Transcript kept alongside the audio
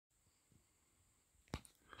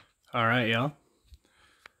Alright, y'all.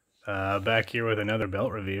 Back here with another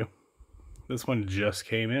belt review. This one just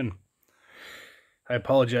came in. I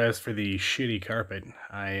apologize for the shitty carpet.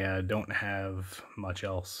 I don't have much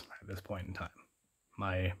else at this point in time.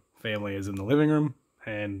 My family is in the living room,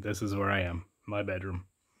 and this is where I am, my bedroom.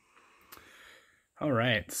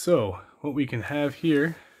 Alright, so what we can have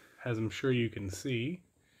here, as I'm sure you can see,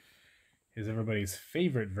 is everybody's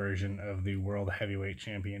favorite version of the World Heavyweight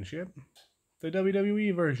Championship. The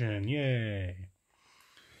WWE version, yay!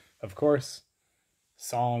 Of course,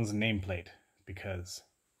 sans nameplate, because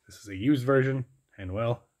this is a used version, and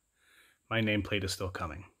well, my nameplate is still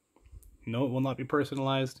coming. No, it will not be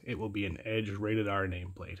personalized, it will be an Edge rated R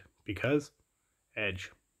nameplate, because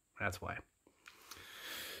Edge, that's why.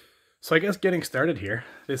 So I guess getting started here,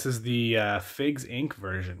 this is the Figs Ink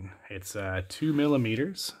version. It's 2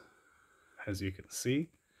 millimeters, as you can see.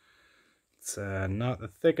 It's not the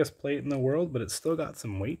thickest plate in the world, but it's still got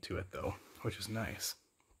some weight to it though, which is nice.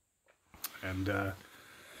 And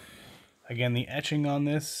again, the etching on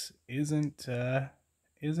this isn't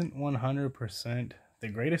 100% the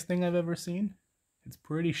greatest thing I've ever seen. It's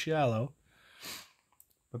pretty shallow,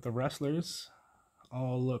 but the wrestlers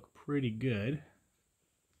all look pretty good.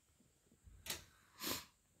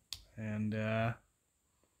 And yeah,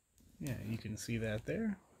 you can see that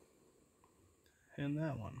there, and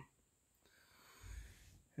that one.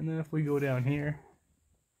 And then if we go down here,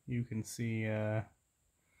 you can see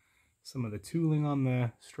some of the tooling on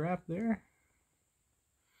the strap there.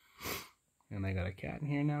 And I got a cat in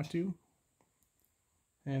here now too.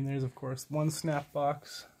 And there's of course one snap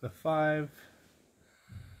box, the 5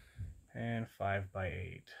 and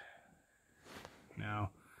 5x8. Now,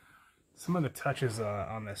 some of the touches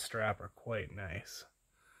on this strap are quite nice.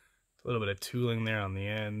 A little bit of tooling there on the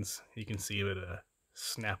ends. You can see a bit of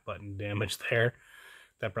snap button damage there.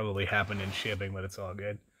 That probably happened in shipping, but it's all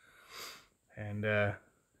good. And yeah,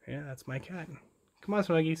 that's my cat. Come on,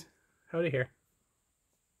 Swaggies. Howdy here.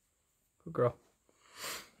 Good girl.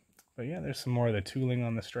 But yeah, there's some more of the tooling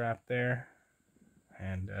on the strap there.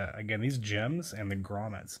 And again, these gems and the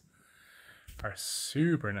grommets are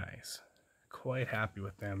super nice. Quite happy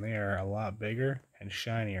with them. They are a lot bigger and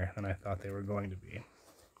shinier than I thought they were going to be.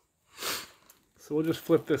 So we'll just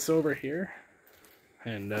flip this over here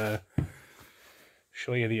and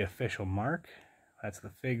show you the official mark. That's the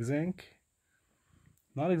Figs Ink.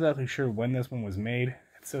 Not exactly sure when this one was made.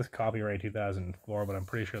 It says copyright 2004, but I'm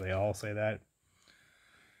pretty sure they all say that.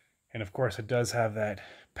 And of course it does have that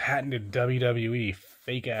patented WWE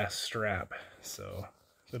fake ass strap. So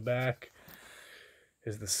the back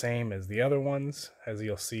is the same as the other ones, as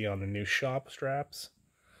you'll see on the new shop straps.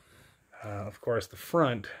 Of course the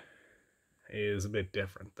front is a bit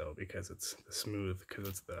different though, because it's the smooth, because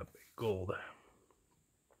it's the gold.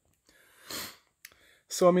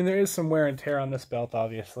 So I mean, there is some wear and tear on this belt,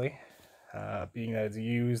 obviously, being that it's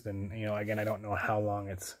used, and you know, again, I don't know how long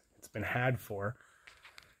it's been had for,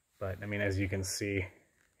 but I mean, as you can see,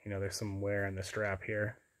 you know, there's some wear in the strap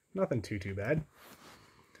here. Nothing too bad.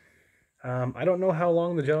 I don't know how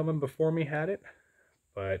long the gentleman before me had it,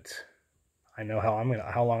 but I know how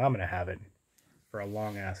long I'm gonna have it, for a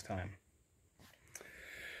long ass time.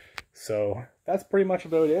 So that's pretty much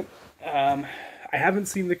about it. I haven't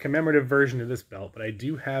seen the commemorative version of this belt, but I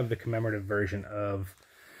do have the commemorative version of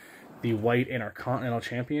the White Intercontinental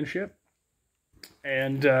Championship.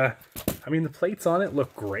 And, I mean, the plates on it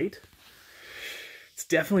look great. It's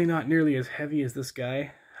definitely not nearly as heavy as this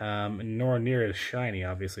guy, nor near as shiny,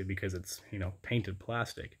 obviously, because it's, you know, painted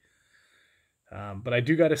plastic. But I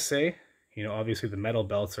do gotta say, you know, obviously the metal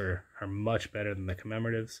belts are much better than the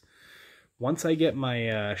commemoratives. Once I get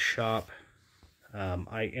my shop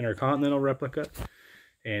Intercontinental replica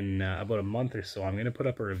in about a month or so, I'm going to put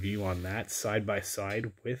up a review on that side by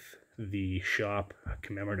side with the shop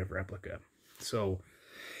commemorative replica. So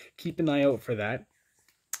keep an eye out for that.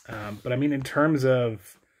 But I mean, in terms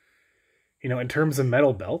of, you know, in terms of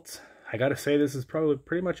metal belts, I got to say this is probably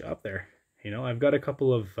pretty much up there. You know, I've got a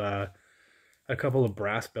couple of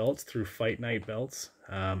brass belts through Fight Night belts,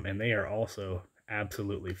 and they are also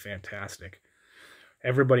absolutely fantastic.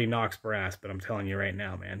 Everybody knocks brass, but I'm telling you right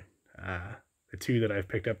now, man, the two that I've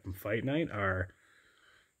picked up from Fight Night are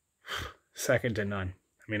second to none.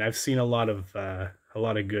 I mean, I've seen a lot of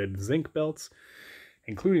good zinc belts,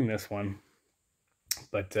 including this one,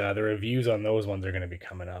 but the reviews on those ones are going to be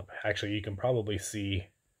coming up. Actually, you can probably see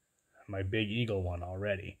my Big Eagle one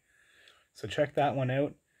already. So check that one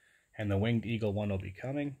out, and the Winged Eagle one will be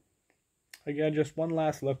coming. Again, just one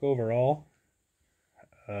last look overall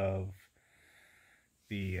of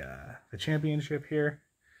the championship here.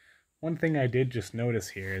 One thing I did just notice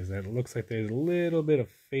here is that it looks like there's a little bit of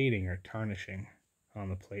fading or tarnishing on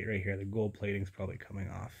the plate right here. The gold plating's probably coming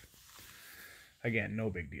off. Again, no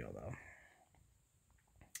big deal though.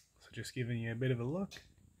 So just giving you a bit of a look.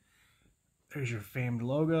 There's your famed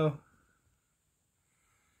logo.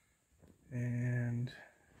 And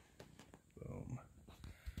boom.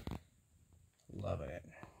 Loving it.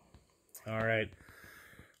 All right.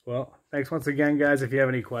 Well, thanks once again, guys. If you have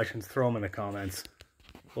any questions, throw them in the comments.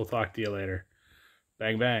 We'll talk to you later.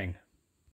 Bang, bang.